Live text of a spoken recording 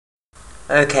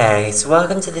Okay, so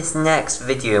welcome to this next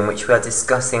video in which we are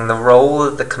discussing the role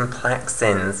of the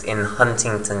complexins in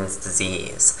Huntington's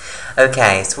disease.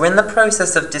 Okay, so we're in the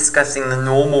process of discussing the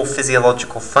normal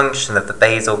physiological function of the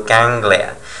basal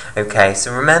ganglia. Okay,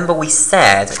 so remember we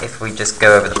said, if we just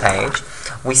go over the page,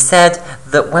 we said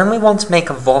that when we want to make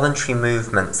a voluntary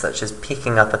movement, such as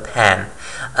picking up a pen,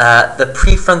 the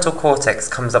prefrontal cortex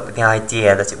comes up with the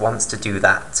idea that it wants to do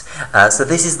that. So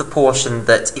this is the portion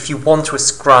that, if you want to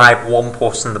ascribe one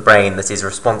portion of the brain that is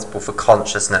responsible for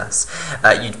consciousness,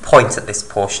 you'd point at this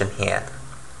portion here.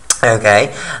 Okay,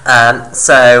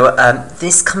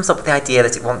 this comes up with the idea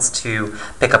that it wants to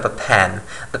pick up a pen.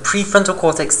 The prefrontal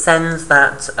cortex sends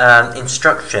that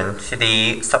instruction to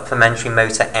the supplementary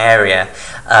motor area,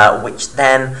 which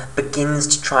then begins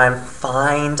to try and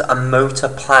find a motor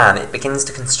plan. It begins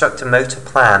to construct a motor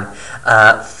plan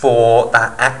for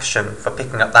that action, for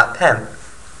picking up that pen.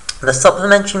 The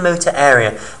supplementary motor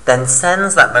area then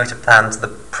sends that motor plan to the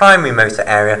primary motor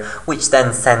area, which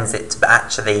then sends it to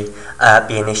actually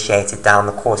be initiated down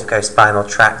the corticospinal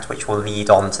tract, which will lead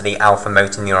on to the alpha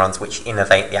motor neurons, which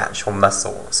innervate the actual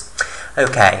muscles.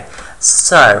 Okay,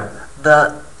 so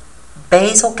the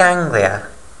basal ganglia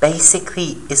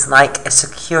basically is like a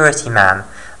security man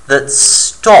that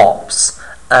stops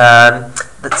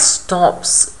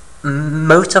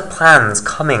motor plans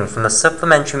coming from the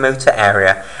supplementary motor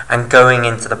area and going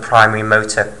into the primary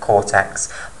motor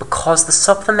cortex, because the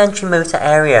supplementary motor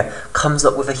area comes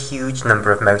up with a huge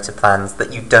number of motor plans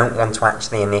that you don't want to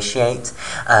actually initiate.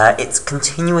 It's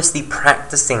continuously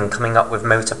practicing coming up with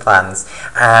motor plans,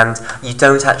 and you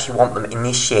don't actually want them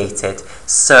initiated,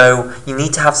 so you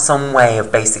need to have some way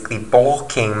of basically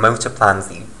blocking motor plans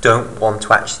that you don't want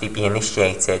to actually be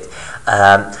initiated,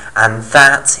 and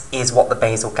that is what the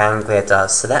basal ganglia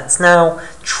does. So let's now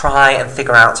try and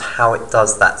figure out how it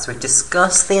does that. So we've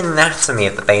discussed the anatomy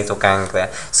of the basal ganglia,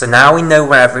 so now we know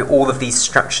where all of these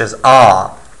structures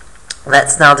are.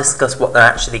 Let's now discuss what they're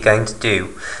actually going to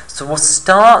do. So we'll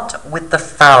start with the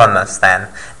thalamus then,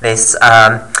 this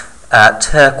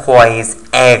turquoise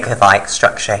egg-like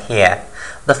structure here.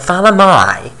 The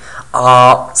thalami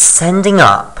are sending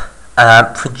up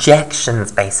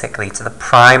projections basically to the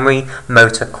primary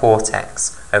motor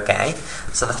cortex. Okay,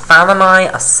 so the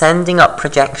thalami are sending up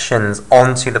projections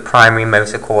onto the primary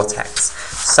motor cortex.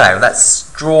 So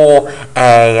let's draw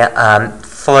a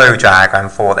flow diagram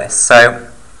for this. So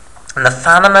the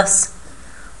thalamus,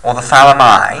 or the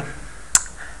thalami,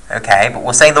 okay, but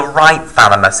we'll say the right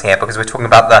thalamus here because we're talking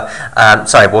about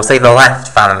the, we'll say the left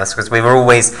thalamus because we've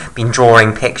always been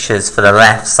drawing pictures for the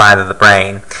left side of the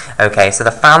brain. Okay, so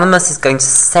the thalamus is going to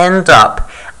send up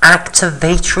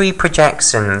activatory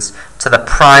projections to the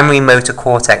primary motor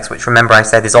cortex, which, remember I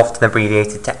said, is often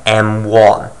abbreviated to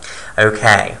M1.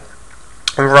 Okay,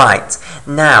 right,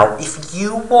 now if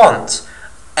you want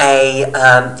a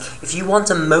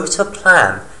motor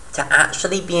plan to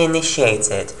actually be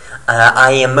initiated,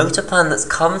 i.e. a motor plan that's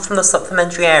come from the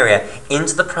supplementary area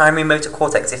into the primary motor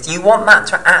cortex, if you want that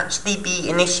to actually be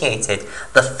initiated,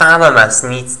 the thalamus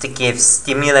needs to give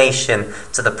stimulation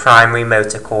to the primary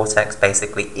motor cortex,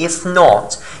 basically. If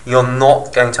not, you're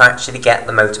not going to actually get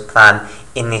the motor plan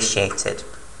initiated.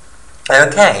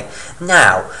 Okay,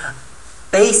 now,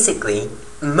 basically,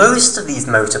 most of these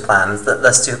motor plans that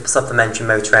the supplementary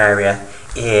motor area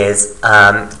is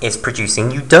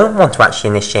producing, you don't want to actually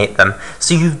initiate them.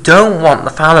 So you don't want the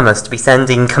thalamus to be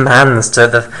sending commands to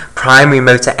the primary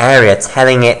motor area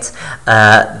telling it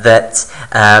that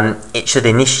it should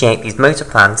initiate these motor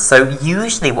plans. So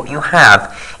usually what you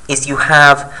have is you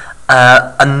have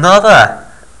another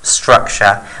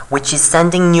structure which is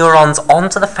sending neurons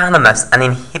onto the thalamus and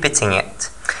inhibiting it.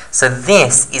 So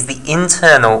this is the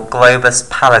internal globus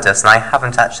pallidus, and I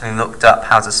haven't actually looked up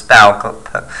how to spell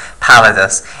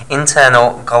pallidus.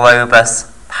 Internal globus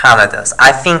pallidus.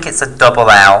 I think it's a double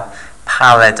L,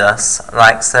 pallidus,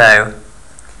 like so.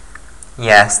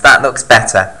 Yes, that looks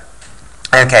better.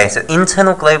 Okay, so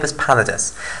internal globus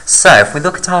pallidus. So if we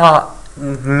look at our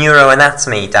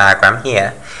neuroanatomy diagram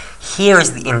here, here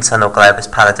is the internal globus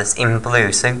pallidus in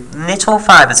blue. So little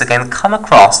fibers are going to come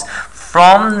across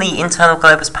from the internal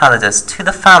globus pallidus to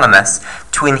the thalamus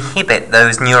to inhibit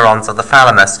those neurons of the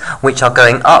thalamus, which are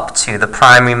going up to the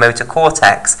primary motor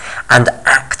cortex and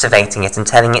activating it and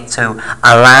telling it to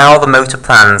allow the motor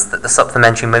plans that the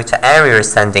supplementary motor area is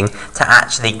sending to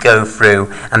actually go through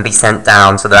and be sent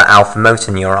down to the alpha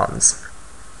motor neurons.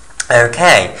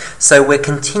 Okay, so we're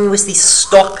continuously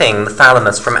stopping the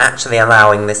thalamus from actually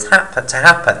allowing this to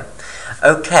happen.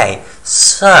 Okay,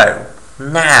 so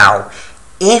now,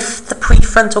 if the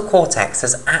prefrontal cortex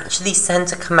has actually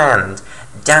sent a command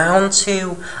down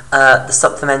to the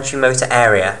supplementary motor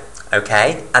area,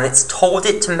 okay, and it's told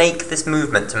it to make this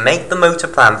movement, to make the motor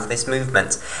plan for this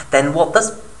movement, then what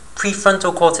the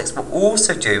prefrontal cortex will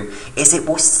also do is it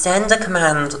will send a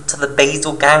command to the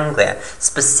basal ganglia,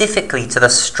 specifically to the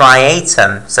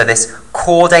striatum, so this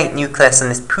caudate nucleus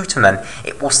and this putamen.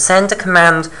 It will send a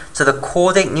command to the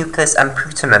caudate nucleus and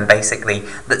putamen, basically,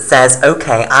 that says,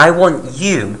 okay, I want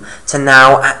you to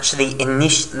now actually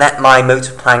let my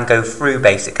motor plan go through,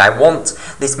 basically. I want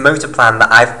this motor plan that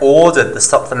I've ordered the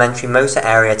supplementary motor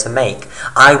area to make.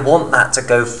 I want that to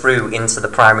go through into the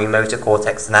primary motor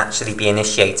cortex and actually be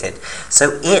initiated.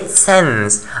 So it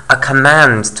sends a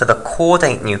command to the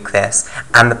caudate nucleus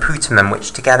and the putamen,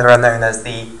 which together are known as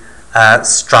the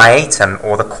striatum,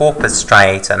 or the corpus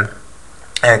striatum,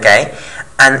 okay,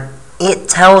 and it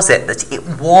tells it that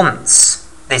it wants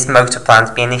this motor plan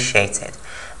to be initiated.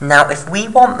 Now, if we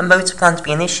want the motor plan to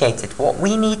be initiated, what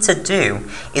we need to do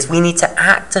is we need to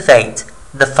activate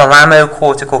the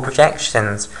thalamocortical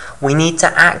projections. We need to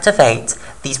activate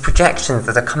these projections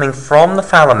that are coming from the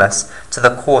thalamus to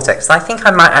the cortex. I think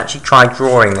I might actually try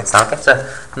drawing this. I'll get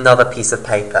another piece of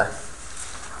paper.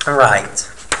 Right.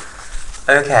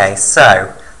 Okay,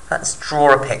 so let's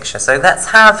draw a picture. So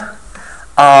let's have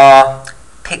our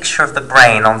picture of the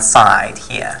brain on side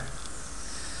here.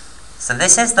 So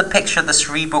this is the picture of the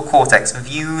cerebral cortex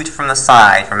viewed from the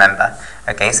side, remember.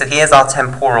 Okay, so here's our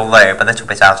temporal lobe, a little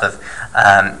bit out of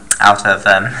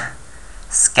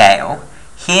scale.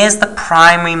 Here's the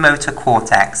primary motor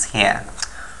cortex here.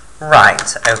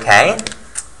 Right, okay.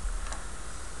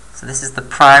 So this is the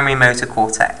primary motor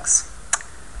cortex.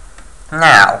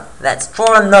 Now, let's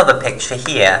draw another picture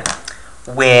here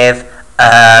with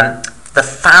the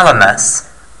thalamus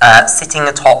sitting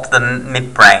atop the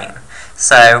midbrain.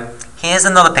 So here's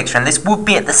another picture, and this would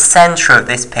be at the center of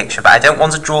this picture, but I don't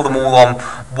want to draw them all on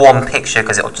one picture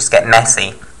because it'll just get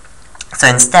messy. So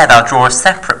instead, I'll draw a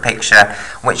separate picture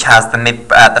which has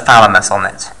the thalamus on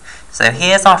it. So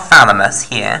here's our thalamus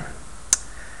here.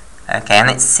 Okay, and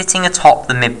it's sitting atop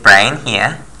the midbrain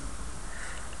here.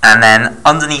 And then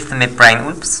underneath the midbrain,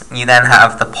 you then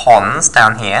have the pons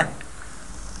down here.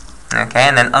 Okay,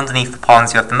 and then underneath the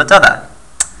pons you have the medulla.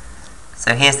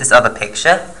 So here's this other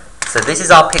picture. So this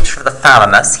is our picture of the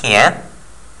thalamus here.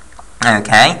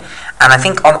 Okay, and I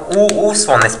think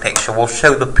also on this picture we'll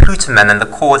show the putamen and the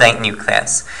caudate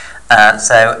nucleus.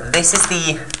 So this is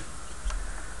the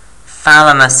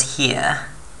thalamus here.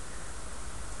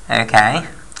 Okay.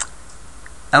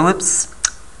 Oh, whoops.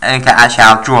 Okay, actually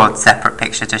I'll draw a separate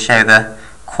picture to show the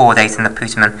caudate and the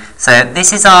putamen. So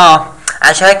this is our...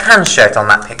 Actually, I can show it on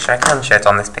that picture. I can show it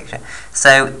on this picture.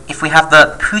 So if we have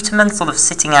the putamen sort of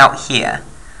sitting out here.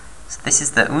 So this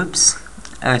is the... Oops.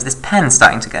 Oh, is this pen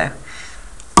starting to go?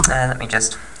 Let me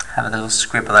just have a little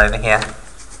scribble over here.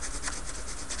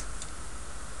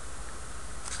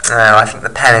 Oh, I think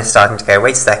the pen is starting to go.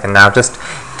 Wait a second now. Just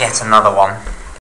get another one.